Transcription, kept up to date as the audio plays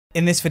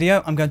In this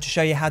video, I'm going to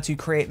show you how to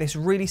create this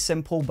really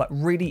simple but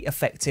really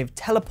effective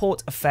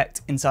teleport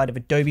effect inside of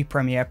Adobe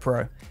Premiere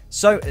Pro.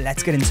 So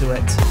let's get into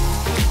it.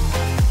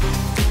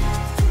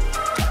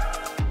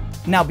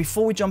 Now,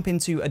 before we jump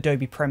into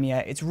Adobe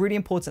Premiere, it's really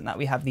important that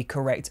we have the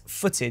correct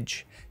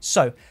footage.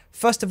 So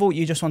first of all,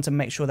 you just want to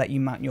make sure that you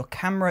mount your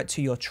camera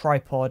to your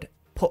tripod,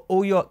 put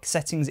all your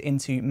settings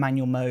into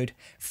manual mode,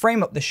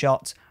 frame up the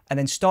shot, and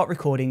then start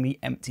recording the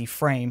empty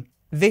frame.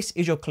 This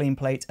is your clean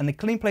plate, and the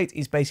clean plate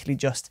is basically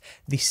just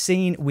the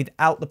scene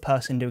without the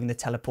person doing the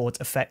teleport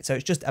effect. So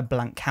it's just a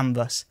blank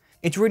canvas.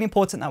 It's really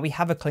important that we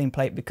have a clean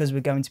plate because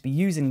we're going to be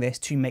using this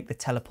to make the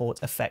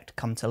teleport effect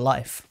come to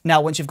life. Now,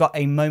 once you've got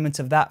a moment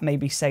of that,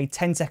 maybe say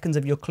 10 seconds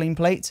of your clean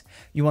plate,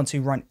 you want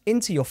to run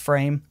into your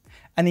frame,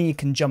 and then you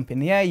can jump in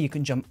the air, you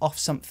can jump off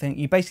something.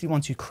 You basically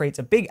want to create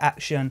a big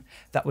action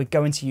that we're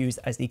going to use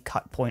as the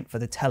cut point for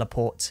the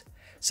teleport.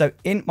 So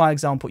in my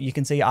example, you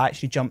can see I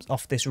actually jumped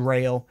off this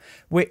rail,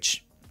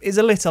 which is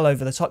a little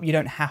over the top. You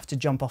don't have to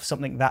jump off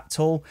something that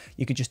tall.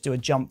 You could just do a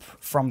jump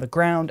from the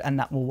ground and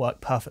that will work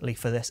perfectly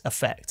for this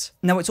effect.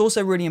 Now, it's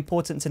also really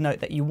important to note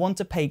that you want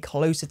to pay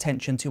close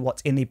attention to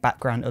what's in the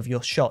background of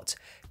your shot,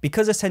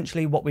 because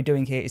essentially what we're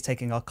doing here is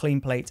taking our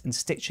clean plate and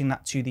stitching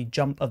that to the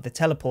jump of the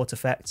teleport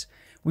effect.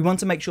 We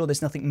want to make sure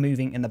there's nothing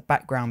moving in the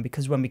background,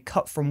 because when we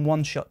cut from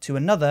one shot to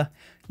another,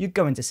 you're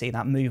going to see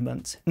that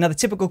movement. Now, the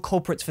typical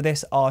culprits for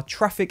this are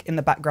traffic in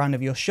the background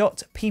of your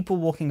shot, people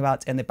walking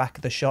about in the back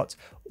of the shot,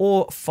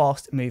 or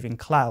fast moving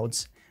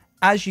clouds.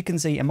 As you can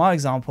see in my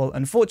example,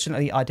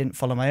 unfortunately, I didn't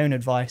follow my own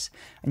advice,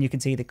 and you can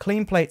see the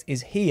clean plate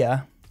is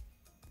here,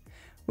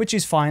 which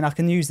is fine. I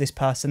can use this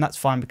person, that's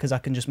fine, because I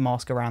can just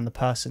mask around the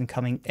person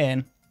coming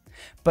in.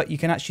 But you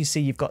can actually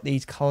see you've got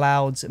these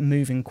clouds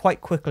moving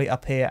quite quickly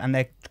up here, and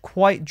they're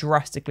quite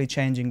drastically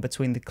changing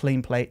between the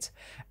clean plate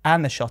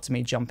and the shot of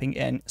me jumping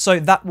in.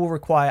 So that will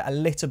require a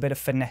little bit of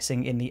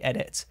finessing in the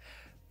edit,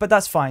 but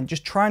that's fine.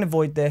 Just try and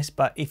avoid this.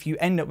 But if you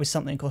end up with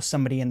something or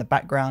somebody in the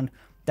background,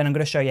 then I'm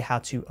going to show you how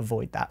to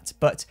avoid that.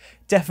 But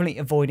definitely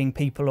avoiding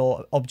people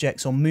or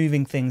objects or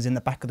moving things in the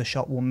back of the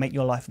shot will make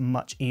your life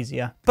much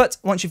easier. But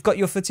once you've got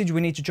your footage,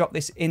 we need to drop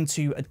this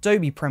into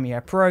Adobe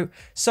Premiere Pro.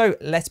 So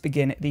let's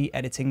begin the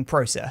editing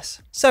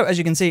process. So as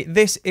you can see,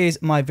 this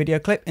is my video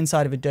clip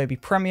inside of Adobe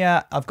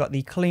Premiere. I've got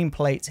the clean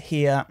plate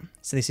here.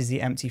 So this is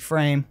the empty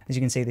frame. As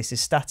you can see, this is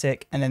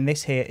static. And then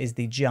this here is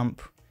the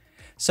jump.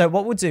 So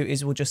what we'll do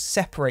is we'll just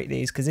separate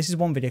these, because this is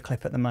one video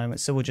clip at the moment.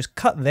 So we'll just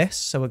cut this.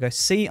 So we'll go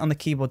C on the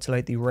keyboard to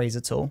load the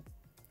razor tool,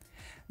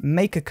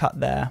 make a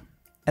cut there.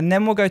 And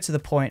then we'll go to the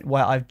point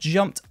where I've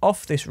jumped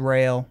off this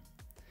rail.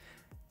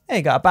 There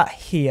you go, about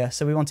here.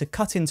 So we want to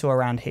cut into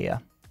around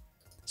here.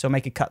 So we'll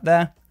make a cut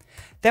there.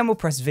 Then we'll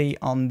press V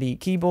on the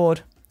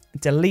keyboard,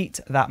 delete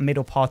that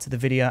middle part of the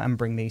video and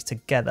bring these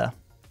together.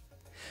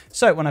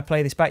 So when I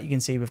play this back, you can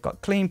see we've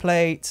got clean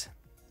plate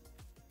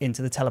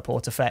into the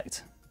teleport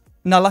effect.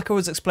 Now, like I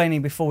was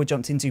explaining before we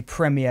jumped into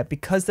Premiere,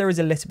 because there is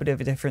a little bit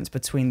of a difference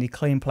between the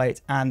clean plate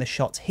and the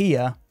shot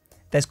here,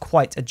 there's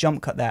quite a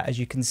jump cut there, as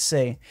you can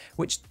see,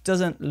 which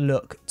doesn't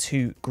look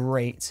too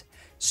great.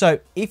 So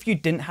if you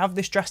didn't have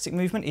this drastic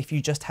movement, if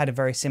you just had a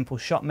very simple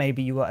shot,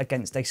 maybe you were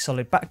against a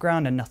solid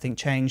background and nothing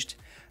changed,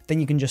 then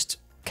you can just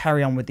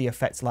carry on with the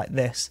effects like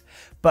this.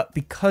 But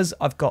because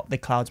I've got the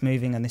clouds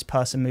moving and this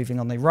person moving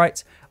on the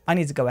right, I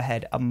need to go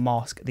ahead and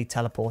mask the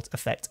teleport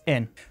effect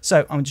in.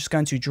 So I'm just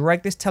going to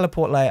drag this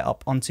teleport layer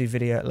up onto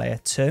video layer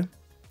 2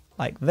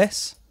 like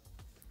this.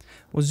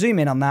 We'll zoom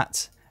in on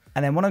that.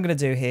 And then what I'm going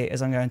to do here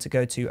is I'm going to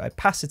go to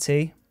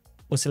opacity.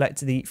 We'll select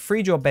the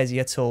free draw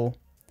Bezier tool.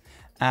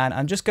 And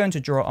I'm just going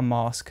to draw a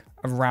mask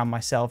around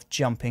myself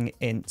jumping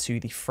into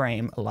the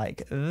frame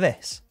like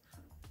this.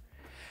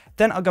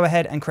 Then I'll go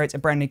ahead and create a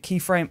brand new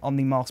keyframe on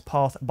the mask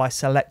path by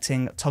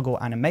selecting toggle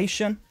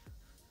animation.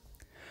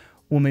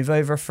 We'll move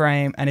over a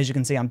frame, and as you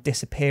can see, I'm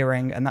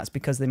disappearing, and that's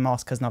because the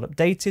mask has not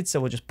updated. So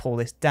we'll just pull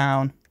this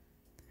down.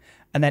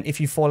 And then if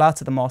you fall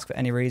out of the mask for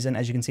any reason,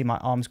 as you can see, my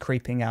arm's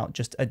creeping out,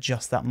 just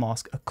adjust that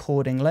mask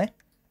accordingly.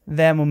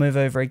 Then we'll move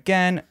over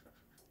again,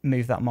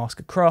 move that mask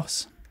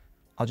across.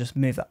 I'll just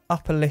move that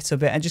up a little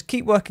bit and just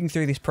keep working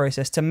through this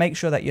process to make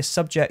sure that your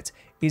subject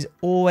is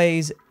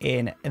always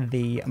in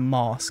the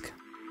mask.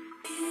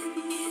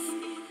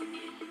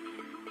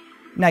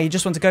 Now you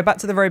just want to go back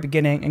to the very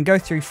beginning and go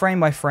through frame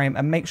by frame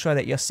and make sure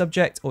that your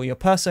subject or your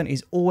person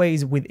is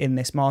always within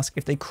this mask.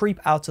 If they creep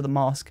out of the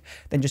mask,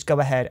 then just go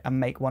ahead and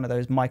make one of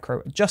those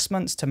micro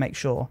adjustments to make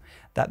sure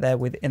that they're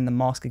within the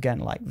mask again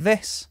like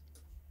this.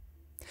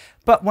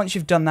 But once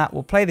you've done that,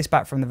 we'll play this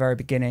back from the very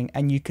beginning,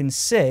 and you can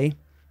see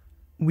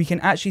we can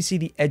actually see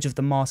the edge of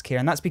the mask here,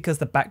 and that's because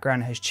the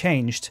background has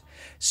changed.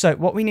 So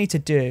what we need to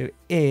do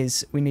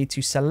is we need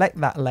to select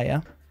that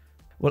layer.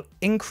 We'll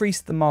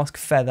increase the mask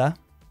feather.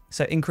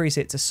 So increase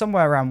it to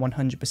somewhere around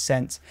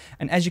 100%.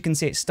 And as you can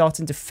see, it's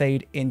starting to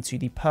fade into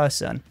the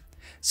person.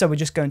 So we're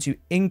just going to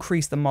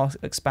increase the mask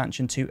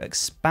expansion to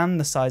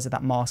expand the size of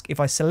that mask. If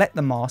I select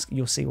the mask,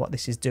 you'll see what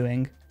this is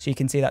doing. So you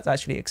can see that's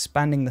actually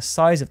expanding the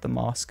size of the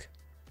mask.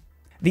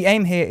 The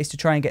aim here is to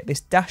try and get this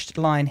dashed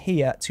line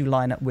here to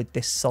line up with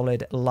this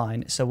solid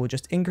line. So we'll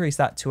just increase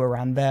that to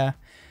around there.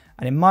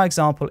 And in my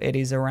example, it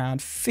is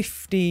around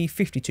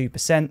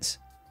 52%.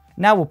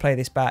 Now we'll play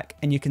this back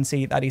and you can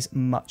see that is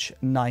much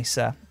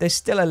nicer. There's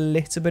still a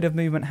little bit of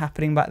movement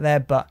happening back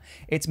there, but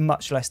it's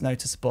much less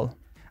noticeable.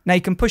 Now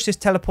you can push this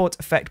teleport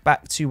effect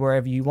back to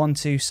wherever you want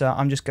to. So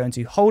I'm just going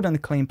to hold on the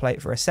clean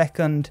plate for a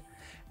second,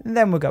 and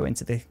then we'll go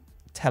into the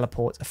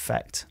teleport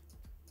effect.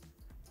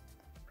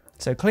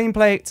 So clean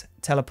plate,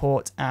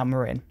 teleport, and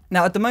we're in.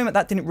 Now at the moment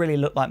that didn't really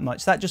look like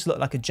much. That just looked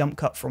like a jump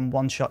cut from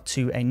one shot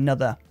to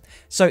another.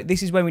 So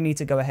this is where we need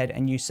to go ahead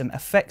and use some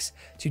effects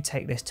to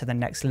take this to the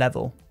next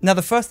level. Now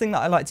the first thing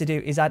that I like to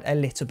do is add a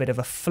little bit of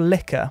a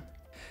flicker.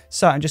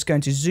 So I'm just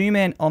going to zoom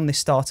in on the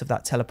start of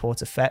that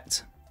teleport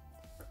effect.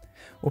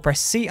 We'll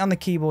press C on the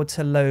keyboard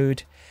to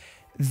load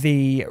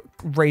the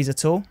razor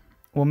tool.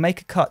 We'll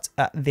make a cut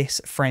at this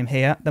frame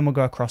here. Then we'll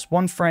go across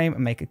one frame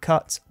and make a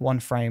cut, one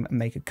frame and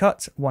make a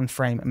cut, one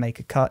frame and make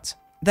a cut.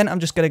 Then I'm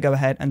just going to go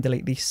ahead and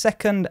delete the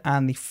second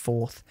and the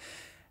fourth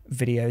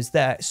videos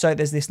there. So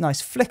there's this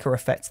nice flicker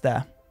effect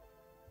there.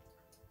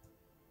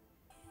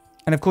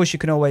 And of course you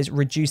can always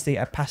reduce the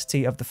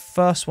opacity of the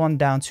first one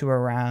down to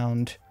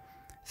around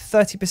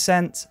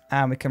 30%.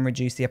 And we can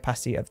reduce the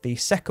opacity of the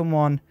second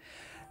one.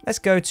 Let's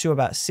go to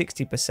about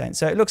 60%.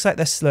 So it looks like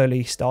they're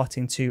slowly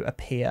starting to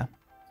appear.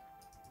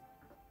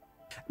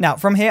 Now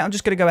from here, I'm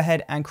just going to go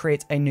ahead and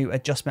create a new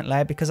adjustment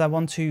layer because I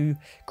want to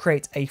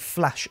create a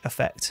flash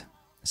effect.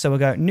 So we'll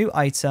go new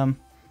item,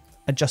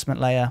 adjustment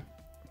layer,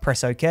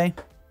 press OK.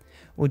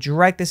 We'll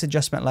drag this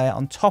adjustment layer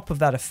on top of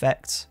that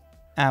effect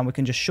and we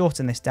can just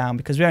shorten this down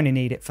because we only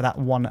need it for that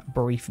one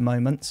brief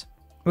moment.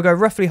 We'll go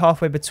roughly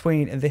halfway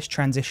between this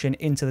transition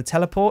into the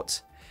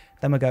teleport.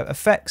 Then we'll go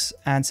effects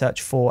and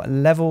search for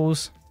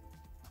levels.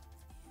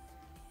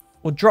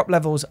 We'll drop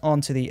levels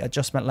onto the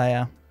adjustment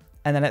layer.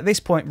 And then at this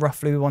point,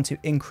 roughly, we want to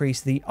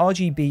increase the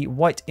RGB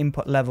white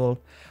input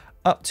level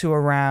up to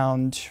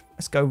around,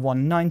 let's go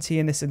 190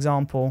 in this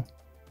example.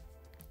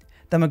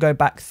 Then we'll go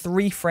back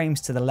 3 frames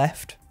to the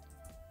left.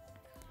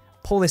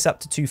 Pull this up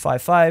to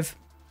 255.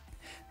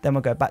 Then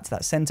we'll go back to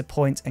that center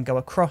point and go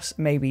across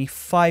maybe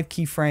 5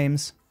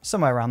 keyframes,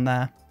 somewhere around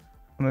there.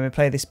 And when we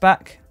play this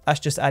back,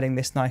 that's just adding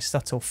this nice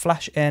subtle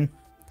flash in.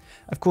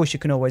 Of course, you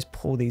can always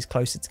pull these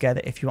closer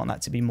together if you want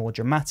that to be more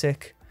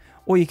dramatic.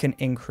 Or you can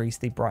increase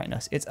the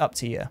brightness. It's up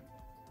to you.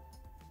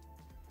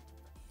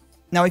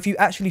 Now, if you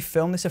actually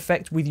film this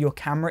effect with your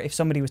camera, if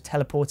somebody was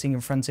teleporting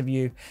in front of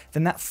you,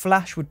 then that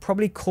flash would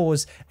probably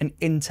cause an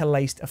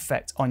interlaced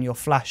effect on your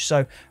flash.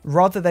 So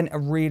rather than a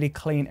really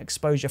clean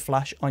exposure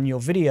flash on your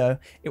video,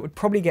 it would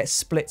probably get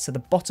split so the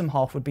bottom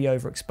half would be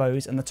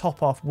overexposed and the top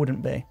half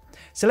wouldn't be.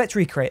 So let's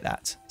recreate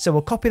that. So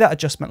we'll copy that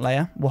adjustment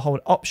layer. We'll hold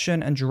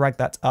Option and drag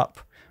that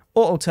up.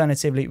 Or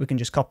alternatively, we can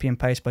just copy and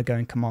paste by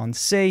going Command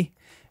C.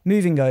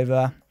 Moving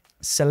over,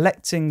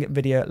 selecting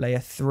video layer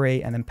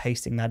 3 and then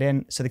pasting that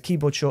in. So the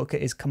keyboard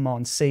shortcut is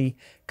Command C,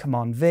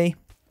 Command V.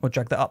 We'll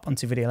drag that up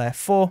onto video layer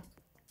 4.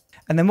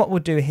 And then what we'll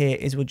do here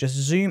is we'll just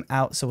zoom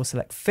out. So we'll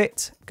select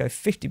Fit, go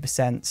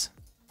 50%.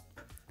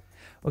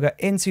 We'll go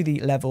into the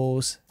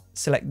levels,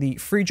 select the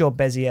free draw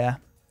Bezier,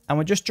 and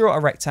we'll just draw a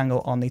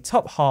rectangle on the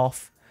top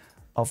half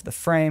of the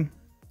frame.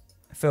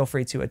 Feel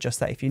free to adjust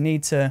that if you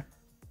need to.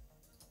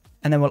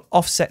 And then we'll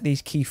offset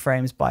these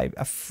keyframes by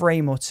a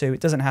frame or 2. It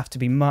doesn't have to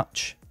be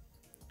much.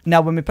 Now,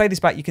 when we play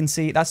this back, you can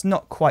see that's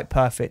not quite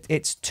perfect.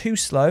 It's too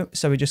slow.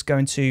 So we're just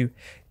going to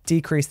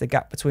decrease the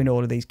gap between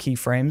all of these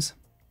keyframes.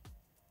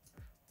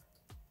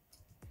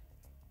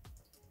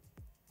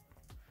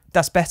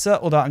 That's better,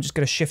 although I'm just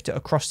going to shift it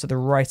across to the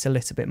right a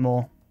little bit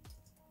more.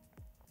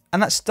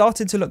 And that's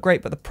starting to look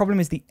great, but the problem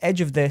is the edge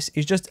of this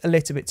is just a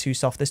little bit too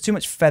soft. There's too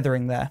much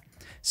feathering there.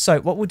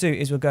 So what we'll do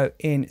is we'll go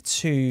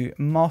into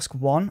mask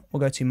 1, we'll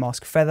go to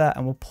mask feather,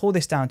 and we'll pull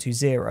this down to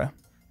 0.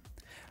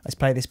 Let's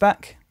play this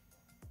back.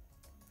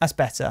 That's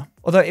better.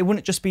 Although it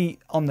wouldn't just be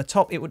on the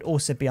top, it would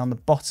also be on the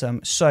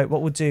bottom. So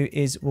what we'll do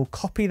is we'll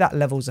copy that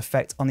levels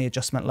effect on the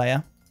adjustment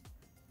layer.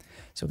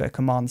 So we'll go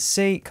Command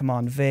C,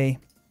 Command V.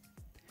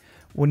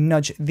 We'll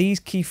nudge these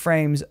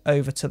keyframes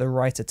over to the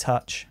right a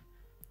touch.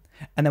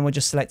 And then we'll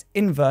just select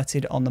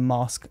inverted on the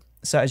mask.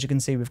 So as you can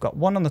see, we've got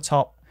one on the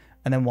top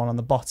and then one on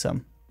the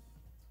bottom.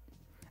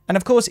 And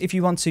of course, if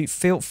you want to,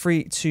 feel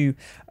free to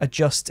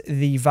adjust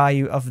the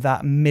value of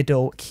that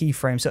middle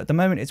keyframe. So at the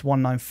moment it's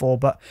 194,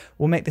 but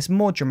we'll make this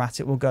more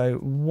dramatic. We'll go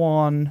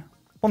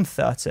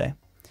 130. And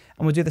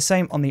we'll do the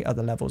same on the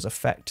other levels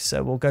effect.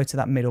 So we'll go to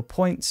that middle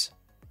point.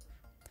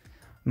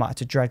 Might have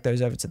to drag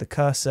those over to the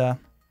cursor.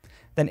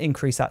 Then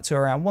increase that to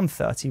around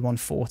 130,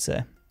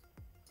 140.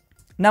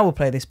 Now we'll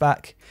play this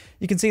back.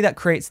 You can see that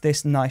creates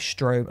this nice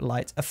strobe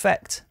light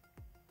effect.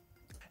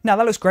 Now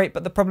that looks great,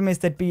 but the problem is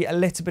there'd be a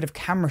little bit of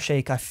camera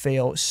shake, I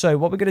feel. So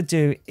what we're going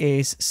to do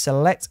is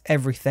select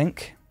everything.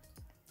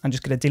 I'm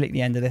just going to delete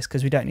the end of this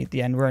because we don't need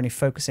the end. We're only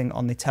focusing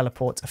on the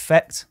teleport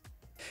effect.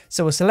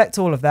 So we'll select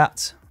all of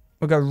that.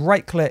 We'll go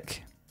right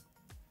click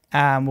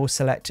and we'll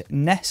select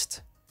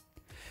nest.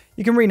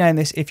 You can rename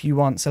this if you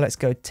want. So let's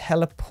go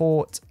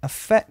teleport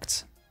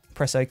effect.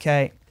 press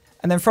OK.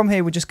 And then from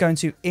here, we're just going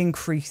to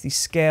increase the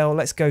scale.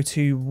 Let's go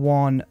to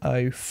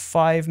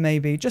 105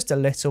 maybe, just a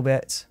little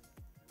bit.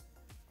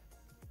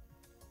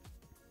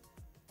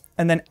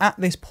 And then at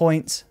this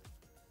point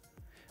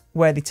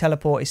where the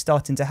teleport is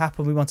starting to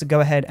happen, we want to go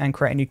ahead and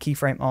create a new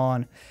keyframe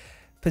on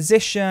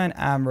position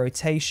and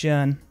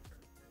rotation.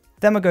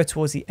 Then we'll go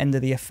towards the end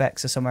of the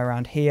effect, so somewhere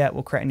around here.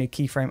 We'll create a new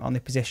keyframe on the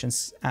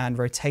positions and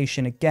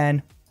rotation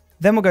again.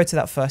 Then we'll go to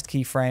that first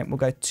keyframe. We'll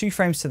go 2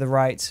 frames to the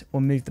right.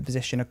 We'll move the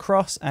position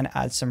across and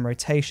add some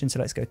rotation. So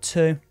let's go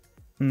 2.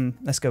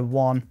 Let's go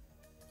 1.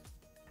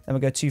 Then we'll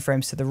go 2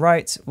 frames to the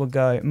right. We'll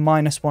go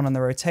 -1 on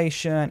the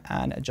rotation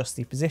and adjust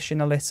the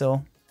position a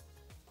little.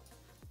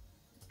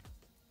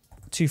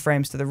 2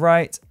 frames to the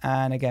right.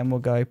 And again, we'll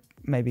go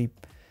maybe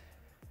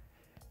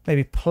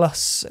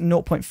plus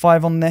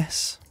 0.5 on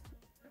this.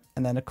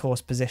 And then, of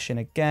course, position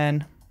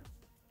again.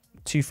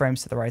 2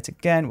 frames to the right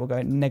again. We'll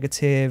go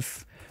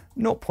negative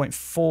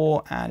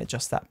 0.4 and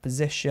adjust that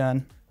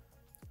position.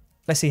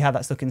 Let's see how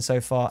that's looking so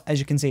far. As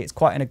you can see, it's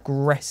quite an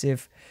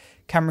aggressive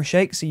camera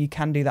shake, so you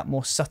can do that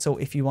more subtle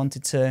if you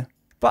wanted to.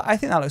 But I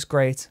think that looks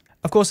great.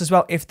 Of course, as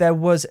well, if there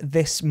was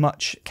this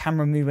much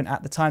camera movement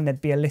at the time,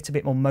 there'd be a little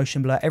bit more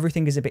motion blur.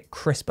 Everything is a bit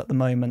crisp at the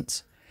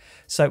moment.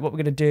 So what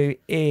we're going to do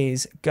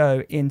is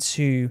go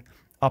into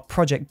our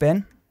project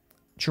bin,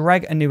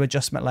 drag a new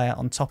adjustment layer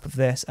on top of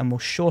this, and we'll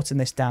shorten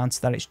this down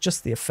so that it's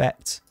just the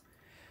effect.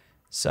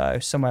 So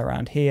somewhere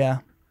around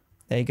here,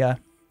 there you go.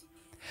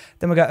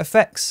 Then we'll go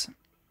effects,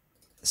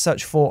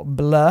 search for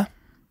blur.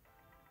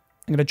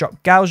 I'm going to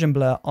drop Gaussian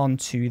blur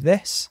onto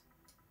this.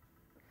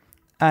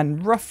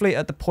 And roughly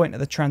at the point of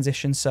the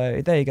transition,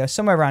 so there you go,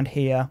 somewhere around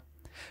here,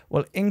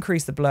 we'll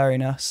increase the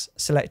blurriness,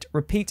 select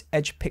repeat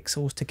edge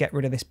pixels to get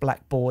rid of this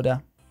black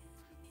border.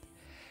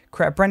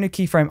 Create a brand new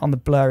keyframe on the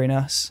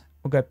blurriness.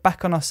 We'll go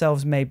back on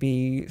ourselves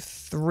maybe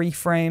 3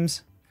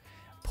 frames,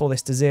 pull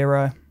this to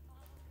 0.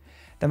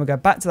 Then we'll go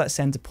back to that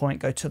center point,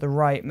 go to the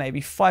right,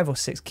 maybe 5 or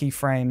 6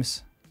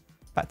 keyframes,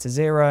 back to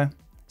 0.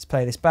 Let's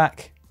play this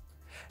back.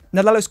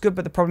 Now that looks good,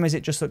 but the problem is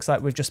it just looks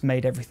like we've just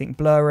made everything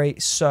blurry.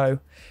 So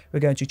we're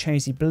going to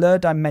change the blur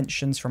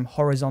dimensions from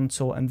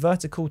horizontal and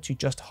vertical to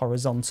just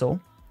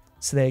horizontal.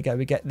 So there you go,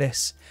 we get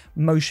this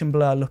motion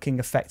blur looking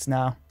effect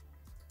now.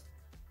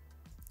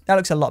 That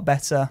looks a lot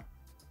better,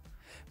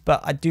 but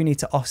I do need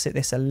to offset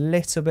this a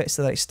little bit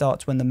so that it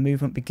starts when the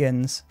movement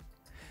begins.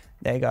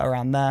 There you go,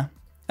 around there.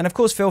 And of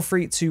course, feel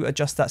free to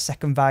adjust that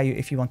second value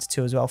if you wanted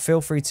to as well.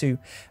 Feel free to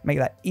make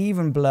that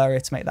even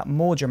blurrier to make that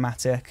more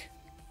dramatic.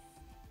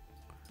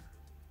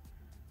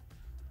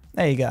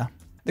 There you go.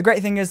 The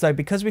great thing is though,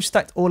 because we've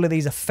stacked all of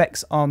these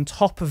effects on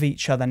top of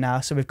each other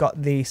now, so we've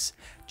got these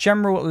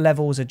general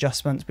levels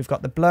adjustments, we've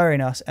got the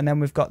blurriness, and then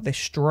we've got this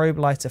strobe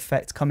light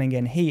effect coming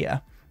in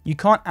here. You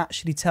can't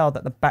actually tell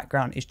that the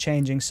background is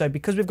changing. So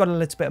because we've got a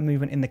little bit of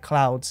movement in the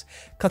clouds,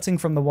 cutting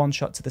from the one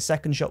shot to the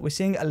second shot, we're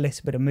seeing a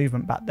little bit of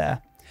movement back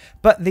there.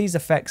 But these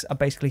effects are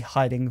basically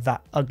hiding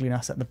that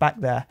ugliness at the back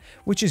there,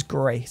 which is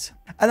great.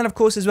 And then of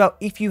course as well,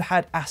 if you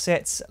had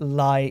assets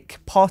like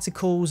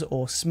particles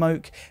or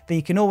smoke, then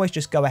you can always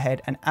just go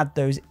ahead and add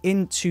those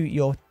into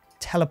your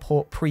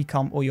teleport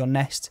pre-comp or your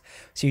nest.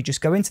 So you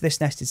just go into this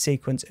nested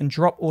sequence and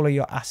drop all of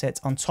your assets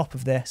on top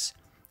of this.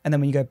 And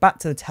then when you go back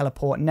to the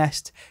teleport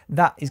nest,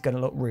 that is going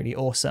to look really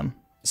awesome.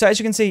 So as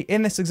you can see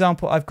in this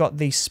example, I've got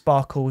these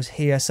sparkles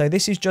here. So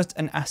this is just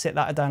an asset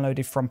that I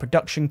downloaded from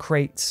Production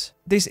Crate.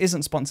 This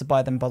isn't sponsored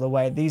by them, by the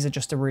way. These are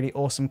just a really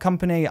awesome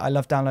company. I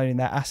love downloading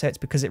their assets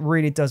because it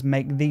really does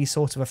make these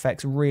sorts of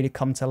effects really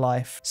come to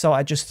life. So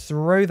I just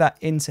throw that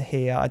into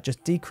here. I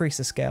just decrease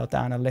the scale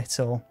down a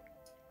little.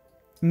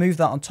 Move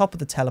that on top of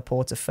the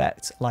teleport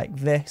effect like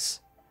this.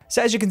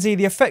 So as you can see,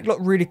 the effect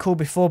looked really cool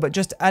before, but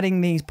just adding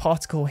these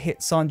particle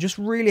hits on just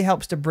really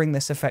helps to bring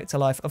this effect to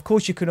life. Of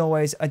course, you can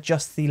always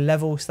adjust the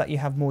levels so that you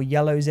have more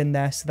yellows in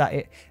there so that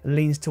it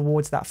leans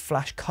towards that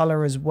flash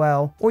color as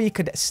well. Or you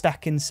could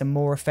stack in some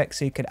more effects,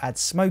 so you could add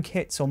smoke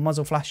hits or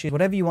muzzle flashes,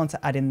 whatever you want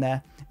to add in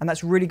there. And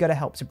that's really going to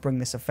help to bring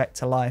this effect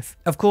to life.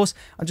 Of course,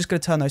 I'm just going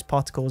to turn those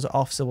particles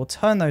off. So we'll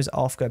turn those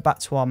off, go back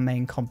to our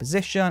main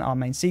composition, our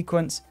main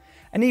sequence.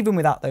 And even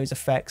without those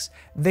effects,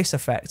 this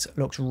effect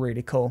looks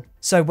really cool.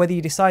 So whether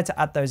you decide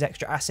to add those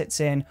extra assets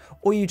in,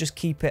 or you just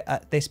keep it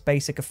at this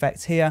basic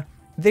effect here,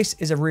 this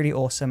is a really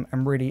awesome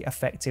and really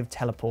effective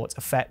teleport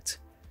effect.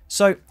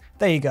 So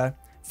there you go.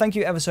 Thank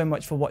you ever so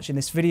much for watching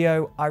this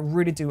video. I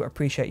really do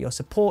appreciate your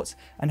support,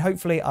 and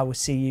hopefully I will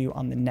see you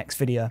on the next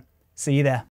video. See you there.